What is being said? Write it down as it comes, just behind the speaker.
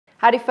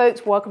Howdy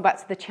folks, welcome back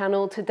to the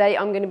channel. Today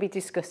I'm going to be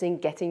discussing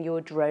getting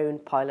your drone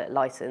pilot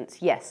license.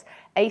 Yes,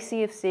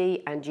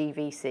 A2cofC and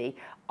GVC.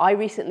 I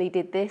recently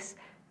did this.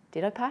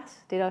 Did I pass?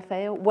 Did I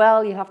fail?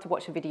 Well, you have to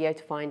watch the video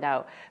to find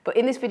out. But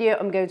in this video,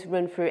 I'm going to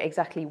run through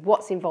exactly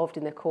what's involved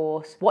in the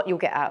course, what you'll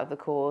get out of the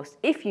course,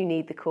 if you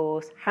need the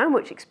course, how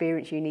much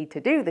experience you need to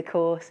do the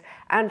course,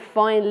 and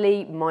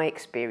finally, my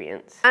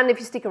experience. And if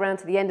you stick around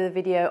to the end of the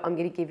video, I'm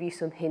going to give you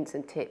some hints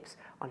and tips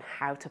on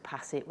how to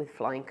pass it with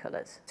flying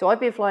colours. So I've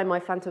been flying my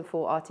Phantom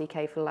 4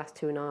 RTK for the last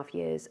 2.5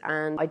 years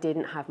and I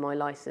didn't have my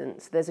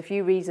licence. There's a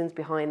few reasons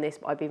behind this,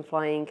 but I've been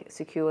flying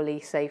securely,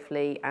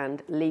 safely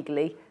and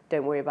legally.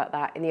 Don't worry about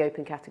that, in the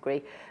open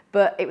category.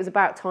 But it was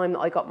about time that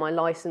I got my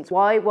licence.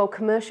 Why? Well,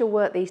 commercial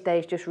work these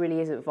days just really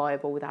isn't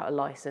viable without a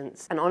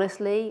licence. And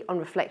honestly, on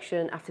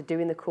reflection, after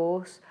doing the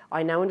course,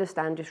 I now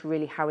understand just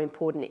really how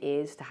important it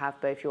is to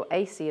have both your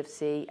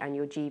A2cofC and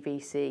your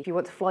GVC if you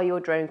want to fly your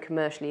drone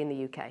commercially in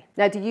the UK.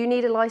 Now, do you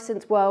need a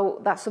licence?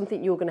 Well, that's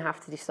something you're going to have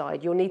to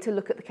decide. You'll need to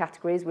look at the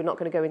categories. We're not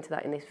going to go into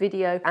that in this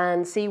video,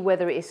 and see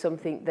whether it is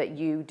something that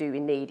you do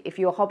need. If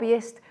you're a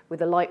hobbyist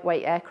with a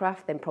lightweight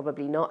aircraft, then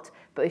probably not.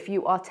 But if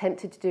you are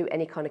tempted to do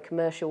any kind of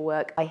commercial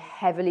work, I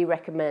heavily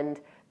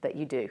recommend that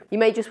you do. You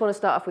may just want to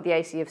start off with the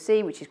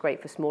A2cofC, which is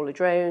great for smaller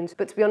drones.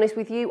 But to be honest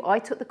with you, I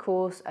took the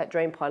course at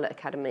Drone Pilot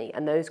Academy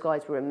and those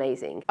guys were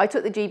amazing. I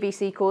took the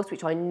GVC course,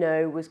 which I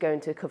know was going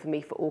to cover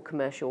me for all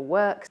commercial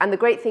works. And the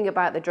great thing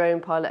about the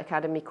Drone Pilot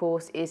Academy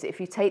course is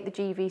if you take the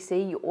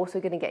GVC, you're also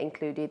going to get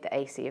included the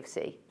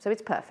A2cofC. So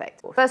it's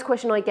perfect. First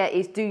question I get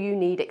is, do you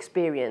need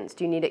experience?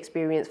 Do you need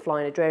experience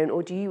flying a drone,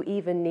 or do you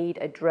even need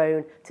a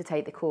drone to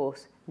take the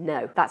course?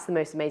 No, that's the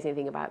most amazing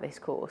thing about this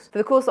course. For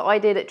the course that I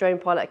did at Drone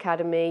Pilot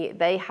Academy,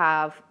 they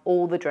have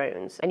all the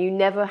drones and you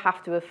never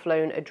have to have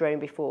flown a drone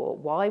before.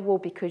 Why? Well,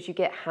 because you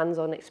get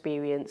hands-on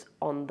experience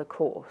on the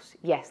course.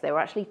 Yes, they will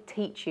actually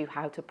teach you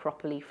how to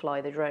properly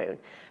fly the drone.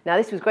 Now,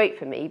 this was great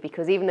for me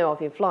because even though I've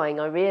been flying,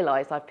 I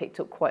realised I've picked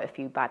up quite a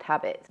few bad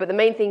habits. But the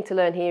main thing to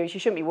learn here is you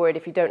shouldn't be worried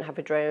if you don't have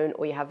a drone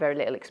or you have very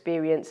little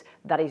experience.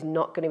 That is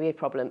not going to be a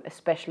problem,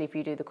 especially if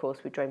you do the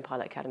course with Drone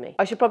Pilot Academy.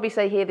 I should probably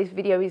say here, this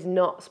video is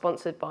not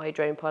sponsored by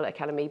Drone Pilot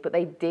Academy, but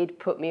they did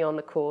put me on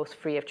the course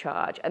free of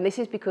charge. And this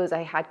is because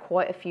I had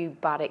quite a few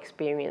bad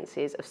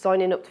experiences of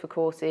signing up for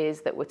courses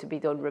that were to be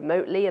done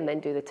remotely and then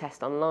do the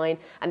test online.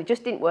 And it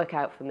just didn't work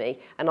out for me.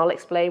 And I'll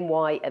explain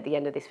why at the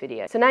end of this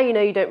video. So now you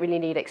know you don't really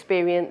need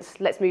experience.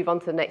 Let's move on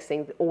to the next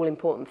thing. The all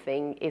important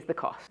thing is the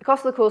cost. The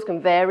cost of the course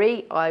can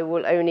vary. I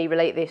will only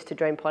relate this to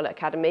Drone Pilot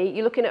Academy.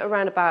 You're looking at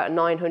around about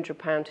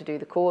 £900 to do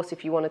the course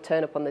if you want to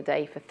turn up on the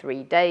day for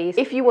 3 days.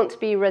 If you want to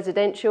be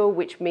residential,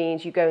 which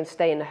means you go and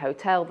stay in a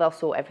hotel, they'll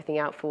sort everything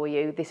out for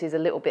you. This is a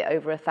little bit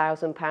over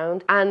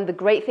 £1,000. And the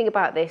great thing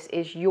about this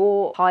is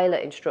your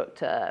pilot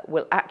instructor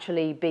will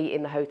actually be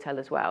in the hotel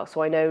as well.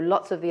 So I know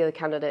lots of the other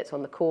candidates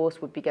on the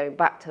course would be going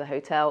back to the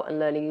hotel and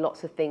learning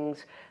lots of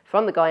things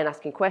from the guy and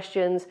asking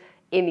questions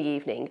in the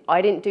evening.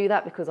 I didn't do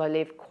that because I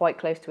live quite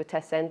close to a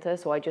test centre,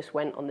 so I just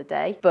went on the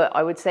day. But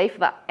I would say for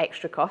that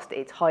extra cost,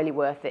 it's highly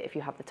worth it if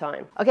you have the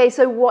time. Okay,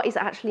 so what is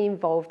actually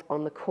involved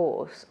on the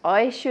course?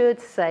 I should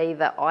say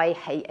that I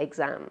hate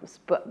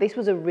exams, but this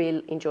was a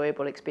real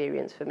enjoyable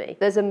experience for me.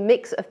 There's a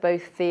mix of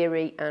both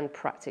theory and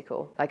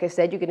practical. Like I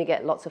said, you're going to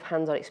get lots of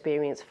hands-on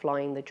experience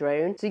flying the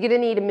drone. So you're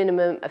going to need a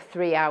minimum of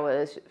 3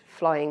 hours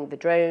flying the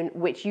drone,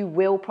 which you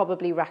will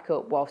probably rack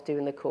up whilst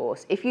doing the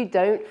course. If you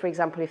don't, for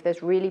example, if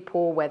there's really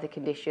poor weather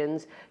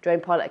conditions,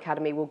 Drone Pilot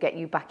Academy will get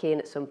you back in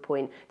at some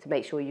point to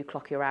make sure you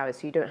clock your hours,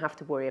 so you don't have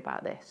to worry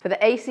about this. For the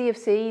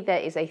A2cofC,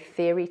 there is a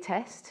theory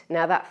test.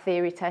 Now that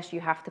theory test,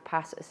 you have to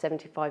pass a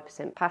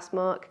 75% pass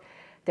mark.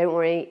 Don't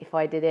worry, if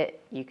I did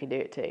it, you can do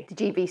it too. The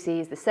GVC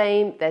is the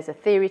same. There's a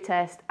theory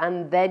test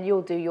and then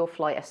you'll do your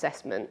flight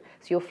assessment.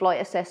 So your flight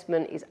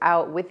assessment is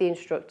out with the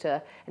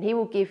instructor and he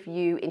will give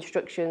you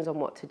instructions on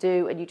what to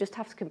do and you just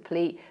have to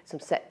complete some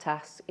set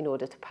tasks in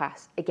order to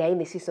pass. Again,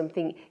 this is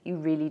something you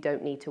really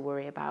don't need to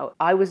worry about.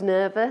 I was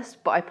nervous,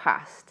 but I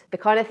passed. The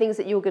kind of things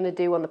that you're going to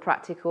do on the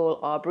practical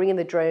are bringing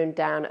the drone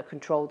down at a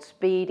controlled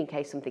speed in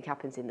case something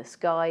happens in the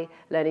sky,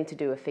 learning to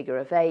do a figure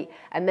of 8,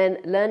 and then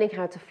learning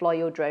how to fly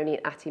your drone in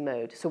Atti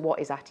mode. So what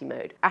is Atti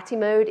mode? Atti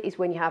mode is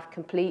when you have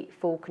complete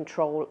full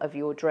control of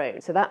your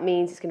drone. So that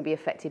means it's going to be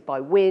affected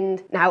by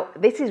wind. Now,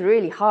 this is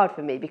really hard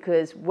for me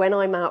because when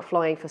I'm out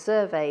flying for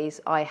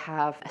surveys, I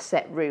have a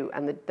set route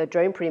and the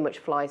drone pretty much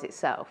flies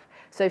itself.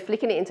 So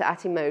flicking it into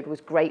Atti mode was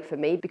great for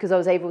me because I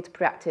was able to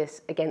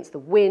practice against the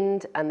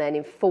wind and then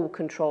in full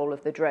control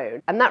of the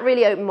drone. And that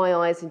really opened my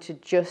eyes into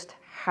just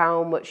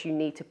how much you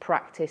need to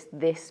practice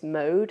this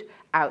mode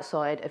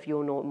outside of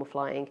your normal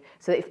flying.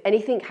 So that if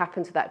anything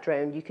happened to that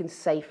drone, you can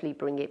safely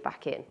bring it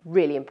back in.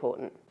 Really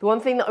important. The one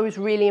thing that I was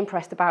really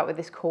impressed about with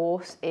this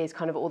course is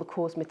kind of all the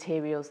course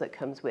materials that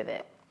comes with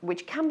it,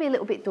 which can be a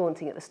little bit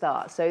daunting at the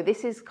start. So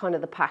this is kind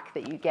of the pack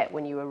that you get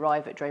when you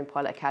arrive at Drone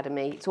Pilot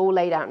Academy. It's all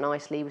laid out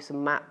nicely with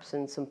some maps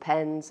and some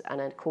pens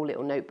and a cool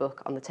little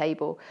notebook on the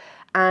table.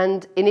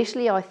 And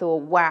initially I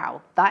thought,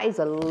 wow, that is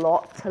a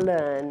lot to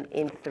learn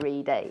in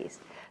 3 days.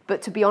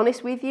 But to be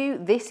honest with you,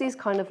 this is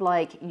kind of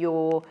like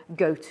your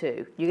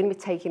go-to. You're going to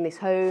be taking this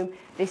home.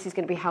 This is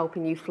going to be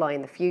helping you fly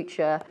in the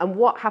future. And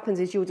what happens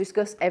is you'll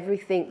discuss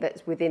everything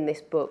that's within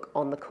this book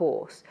on the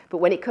course. But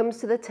when it comes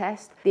to the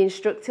test, the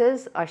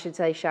instructors, I should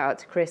say shout out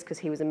to Chris because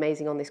he was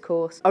amazing on this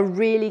course, are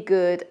really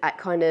good at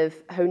kind of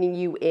honing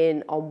you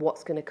in on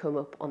what's going to come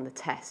up on the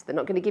test. They're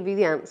not going to give you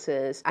the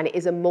answers, and it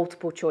is a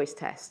multiple choice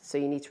test. So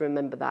you need to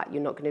remember that.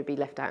 You're not going to be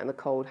left out in the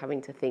cold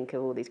having to think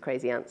of all these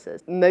crazy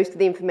answers. Most of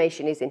the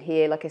information is in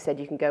here. Like I said,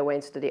 you can go away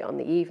and study it on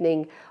the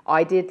evening.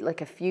 I did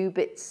like a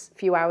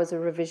few hours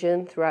of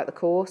revision throughout the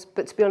course.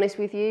 But to be honest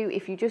with you,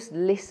 if you just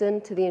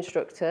listen to the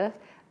instructor,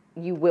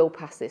 you will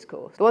pass this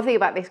course. The one thing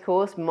about this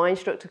course, my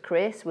instructor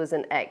Chris was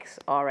an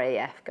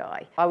ex-RAF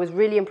guy. I was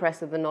really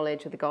impressed with the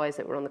knowledge of the guys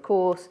that were on the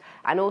course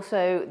and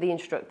also the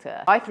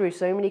instructor. I threw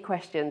so many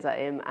questions at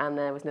him and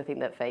there was nothing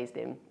that fazed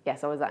him.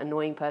 Yes, I was that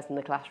annoying person in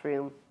the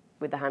classroom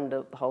with the hand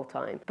up the whole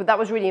time. But that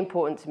was really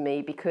important to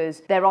me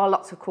because there are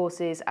lots of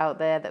courses out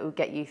there that will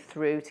get you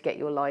through to get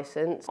your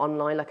license.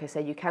 Online, like I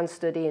say, you can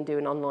study and do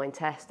an online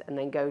test and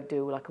then go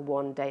do like a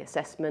one-day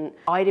assessment.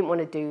 I didn't want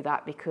to do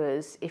that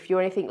because if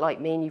you're anything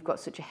like me and you've got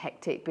such a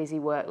hectic, busy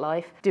work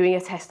life, doing a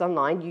test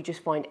online, you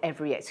just find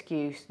every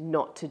excuse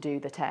not to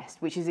do the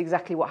test, which is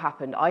exactly what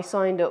happened. I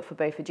signed up for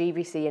both a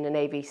GVC and an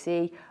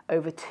AVC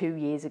over 2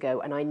 years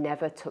ago and I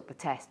never took the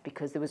test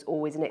because there was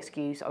always an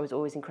excuse. I was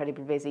always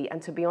incredibly busy. And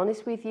to be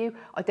honest with you,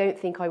 I don't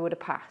think I would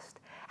have passed.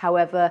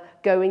 However,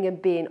 going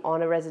and being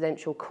on a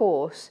residential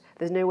course,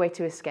 there's no way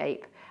to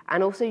escape.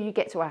 And also you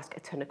get to ask a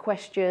ton of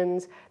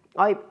questions.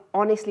 I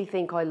honestly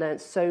think I learned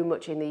so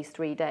much in these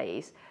 3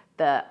 days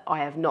that I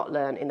have not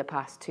learned in the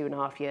past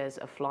 2.5 years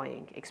of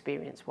flying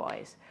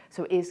experience-wise.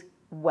 So it is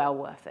well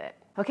worth it.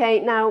 Okay,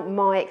 now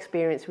my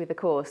experience with the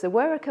course. There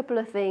were a couple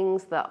of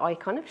things that I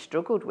kind of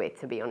struggled with,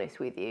 to be honest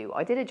with you.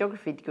 I did a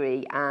geography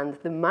degree and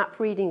the map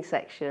reading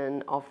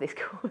section of this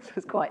course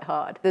was quite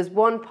hard. There's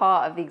one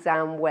part of the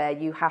exam where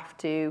you have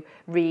to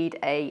read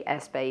a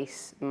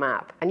airspace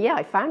map. And yeah,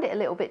 I found it a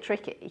little bit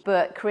tricky,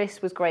 but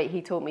Chris was great.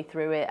 He taught me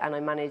through it and I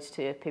managed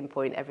to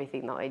pinpoint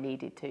everything that I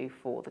needed to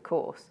for the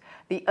course.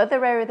 The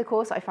other area of the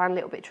course I found a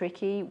little bit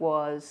tricky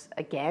was,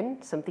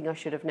 again, something I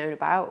should have known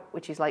about,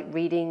 which is like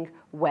reading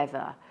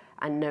weather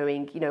and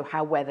knowing, you know,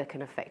 how weather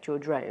can affect your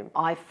drone.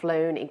 I've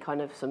flown in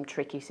kind of some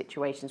tricky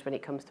situations when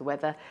it comes to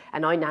weather,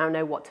 and I now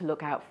know what to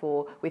look out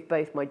for with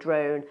both my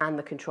drone and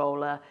the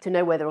controller to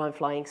know whether I'm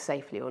flying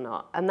safely or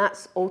not. And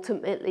that's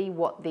ultimately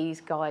what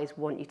these guys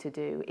want you to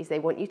do, is they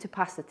want you to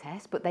pass the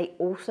test, but they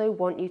also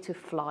want you to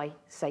fly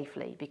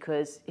safely,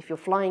 because if you're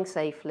flying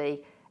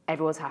safely,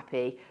 everyone's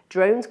happy.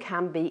 Drones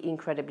can be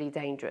incredibly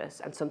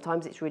dangerous and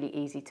sometimes it's really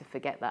easy to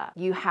forget that.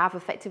 You have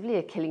effectively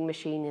a killing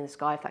machine in the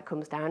sky. If that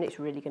comes down, it's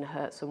really going to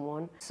hurt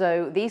someone.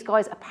 So these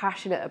guys are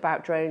passionate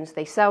about drones.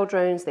 They sell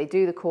drones, they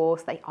do the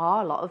course. They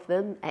are, a lot of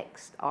them,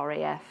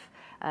 ex-RAF.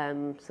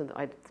 So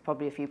there's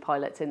probably a few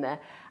pilots in there.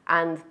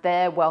 And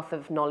their wealth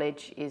of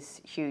knowledge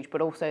is huge,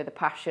 but also the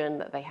passion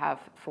that they have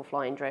for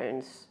flying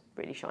drones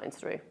really shines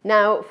through.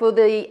 Now, for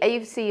the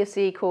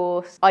A2cofC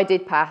course, I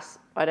did pass.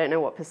 I don't know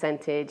what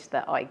percentage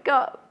that I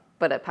got,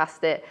 but I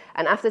passed it.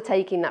 And after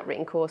taking that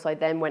written course, I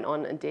then went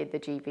on and did the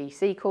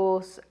GVC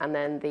course and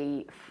then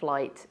the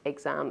flight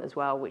exam as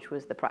well, which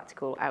was the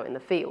practical out in the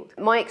field.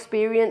 My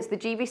experience, the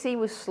GVC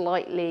was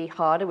slightly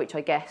harder, which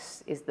I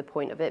guess is the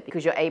point of it,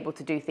 because you're able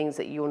to do things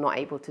that you're not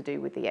able to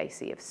do with the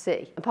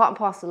A2cofC. And part and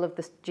parcel of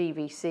the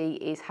GVC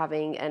is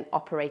having an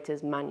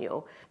operator's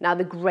manual. Now,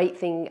 the great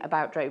thing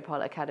about Drone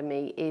Pilot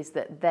Academy is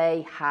that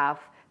they have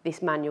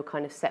this manual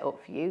kind of set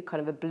up for you, kind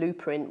of a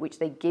blueprint which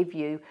they give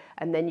you,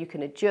 and then you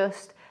can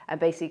adjust, and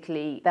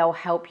basically they'll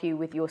help you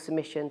with your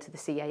submission to the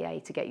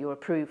CAA to get your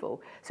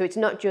approval. So it's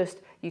not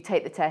just you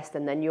take the test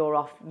and then you're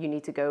off, you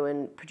need to go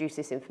and produce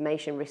this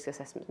information, risk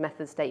assessments,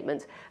 method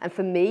statements. And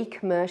for me,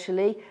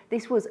 commercially,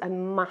 this was a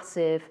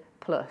massive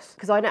plus,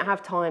 because I don't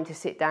have time to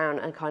sit down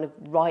and kind of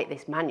write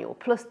this manual.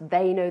 Plus,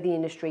 they know the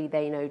industry,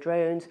 they know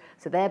drones,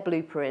 so their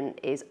blueprint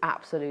is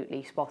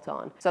absolutely spot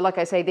on. So like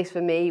I say, this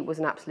for me was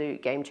an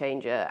absolute game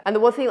changer. And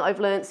the one thing that I've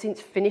learned since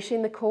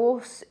finishing the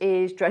course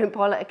is Drone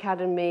Pilot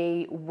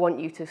Academy want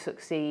you to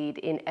succeed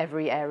in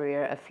every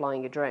area of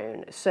flying a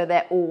drone. So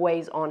they're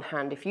always on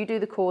hand. If you do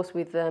the course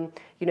with them,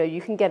 you know, you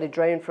can get a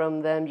drone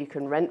from them, you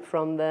can rent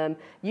from them,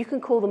 you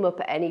can call them up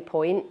at any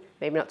point,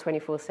 maybe not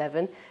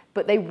 24/7,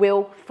 but they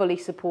will fully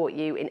support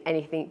you in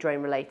anything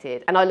drone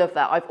related. And I love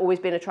that. I've always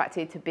been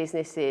attracted to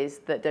businesses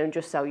that don't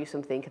just sell you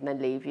something and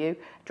then leave you.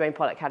 Drone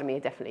Pilot Academy are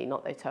definitely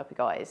not those type of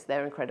guys.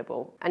 They're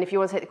incredible. And if you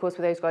want to take the course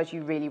with those guys,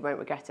 you really won't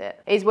regret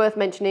it. It is worth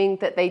mentioning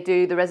that they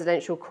do the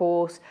residential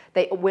course.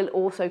 They will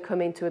also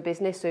come into a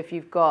business. So if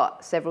you've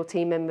got several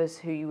team members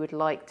who you would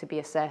like to be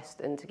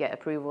assessed and to get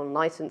approval and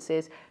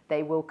licenses,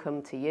 they will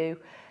come to you.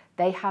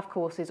 They have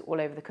courses all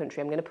over the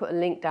country. I'm going to put a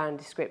link down in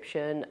the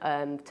description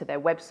to their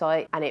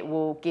website, and it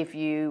will give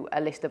you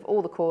a list of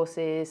all the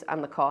courses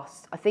and the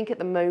costs. I think at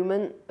the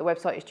moment the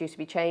website is due to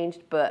be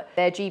changed, but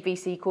their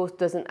GVC course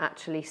doesn't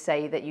actually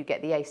say that you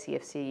get the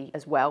A2cofC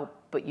as well,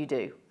 but you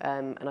do,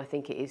 and I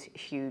think it is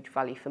huge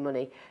value for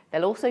money.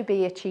 There'll also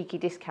be a cheeky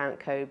discount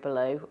code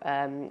below,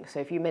 so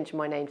if you mention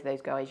my name to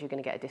those guys, you're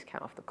going to get a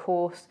discount off the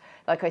course.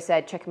 Like I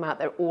said, check them out,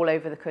 they're all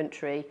over the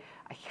country.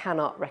 I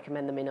cannot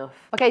recommend them enough.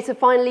 Okay, so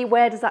finally,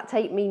 where does that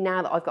take me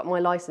now that I've got my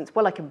license?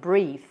 Well, I can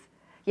breathe.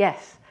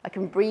 Yes, I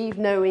can breathe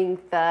knowing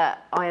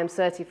that I am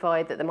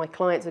certified, that my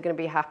clients are going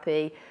to be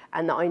happy,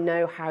 and that I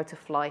know how to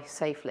fly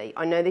safely.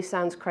 I know this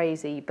sounds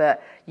crazy,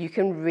 but you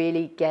can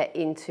really get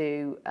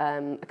into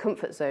a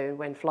comfort zone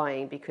when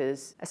flying,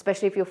 because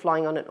especially if you're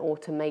flying on an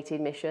automated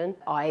mission,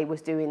 I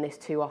was doing this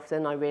too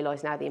often. I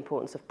realise now the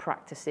importance of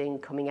practicing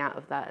coming out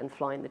of that and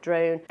flying the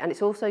drone. And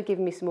it's also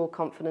given me some more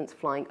confidence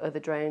flying other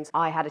drones.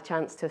 I had a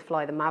chance to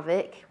fly the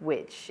Mavic,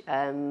 which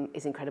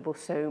is incredible,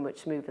 so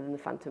much smoother than the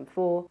Phantom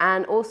 4.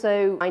 And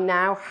also I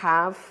now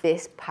have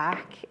this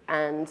pack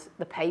and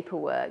the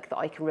paperwork that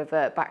I can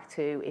revert back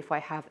to if I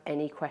have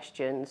any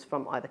questions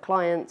from either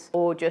clients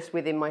or just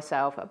within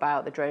myself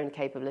about the drone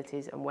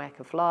capabilities and where I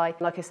can fly.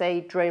 Like I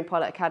say, Drone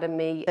Pilot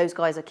Academy, those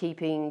guys are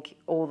keeping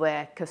all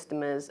their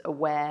customers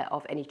aware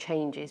of any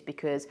changes,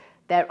 because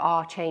there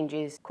are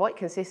changes quite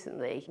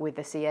consistently with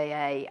the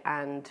CAA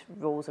and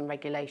rules and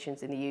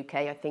regulations in the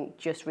UK. I think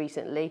just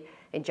recently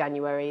in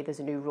January, there's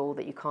a new rule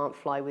that you can't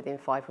fly within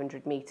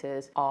 500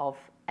 meters of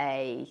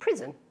a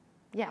prison.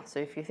 Yeah, so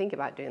if you think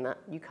about doing that,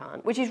 you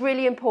can't. Which is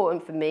really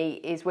important for me,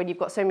 is when you've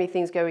got so many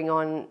things going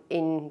on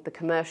in the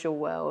commercial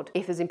world,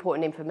 if there's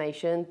important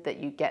information, that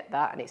you get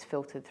that and it's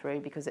filtered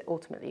through, because it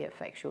ultimately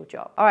affects your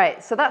job. All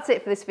right, so that's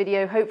it for this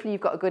video. Hopefully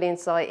you've got a good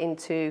insight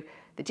into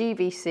the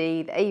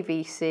GVC, the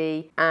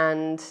AVC,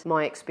 and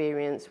my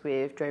experience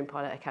with Drone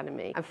Pilot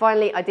Academy. And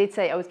finally, I did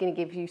say I was going to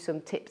give you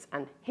some tips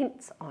and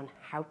hints on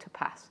how to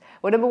pass.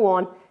 Well, number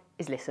one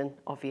is listen,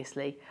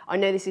 obviously. I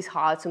know this is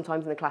hard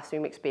sometimes in the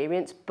classroom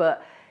experience,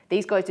 but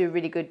these guys do a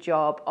really good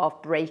job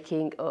of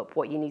breaking up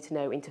what you need to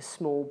know into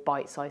small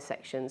bite-sized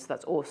sections.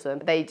 That's awesome.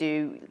 They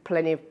do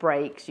plenty of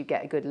breaks. You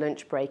get a good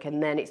lunch break,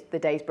 and then the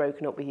day's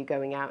broken up with you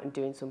going out and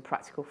doing some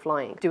practical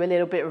flying. Do a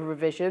little bit of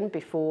revision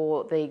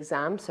before the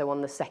exam. So on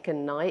the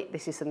second night,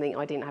 this is something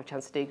I didn't have a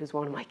chance to do because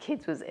one of my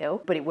kids was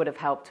ill, but it would have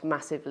helped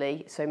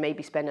massively. So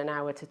maybe spend an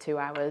hour to 2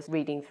 hours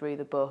reading through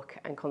the book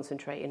and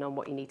concentrating on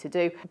what you need to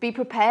do. Be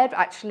prepared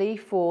actually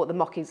for the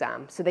mock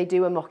exam. So they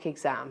do a mock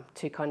exam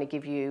to kind of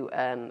give you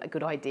a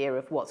good idea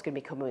of what's going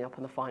to be coming up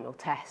on the final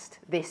test.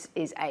 This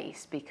is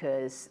ace,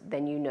 because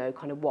then you know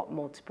kind of what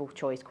multiple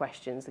choice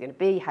questions are going to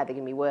be, how they're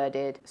going to be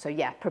worded. So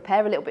yeah,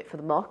 prepare a little bit for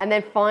the mock. And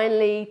then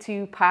finally,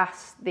 to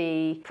pass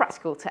the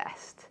practical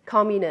test,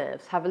 calm your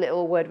nerves. Have a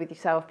little word with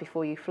yourself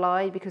before you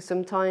fly, because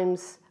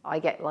sometimes I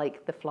get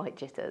like the flight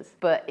jitters.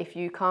 But if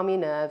you calm your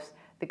nerves,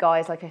 the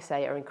guys, like I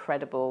say, are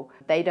incredible.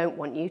 They don't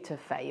want you to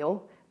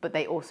fail, but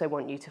they also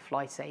want you to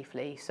fly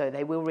safely. So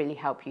they will really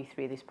help you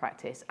through this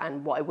practice.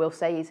 And what I will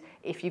say is,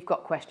 if you've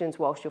got questions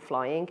whilst you're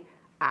flying,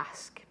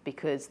 ask,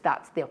 because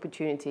that's the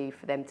opportunity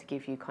for them to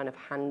give you kind of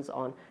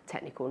hands-on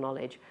technical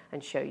knowledge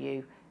and show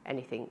you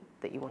anything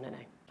that you want to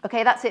know.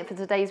 Okay, that's it for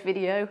today's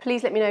video.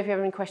 Please let me know if you have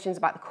any questions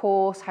about the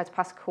course, how to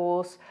pass the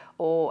course,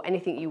 or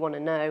anything you want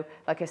to know.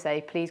 Like I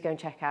say, please go and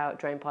check out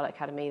Drone Pilot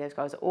Academy. Those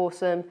guys are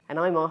awesome. And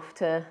I'm off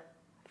to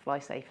fly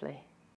safely.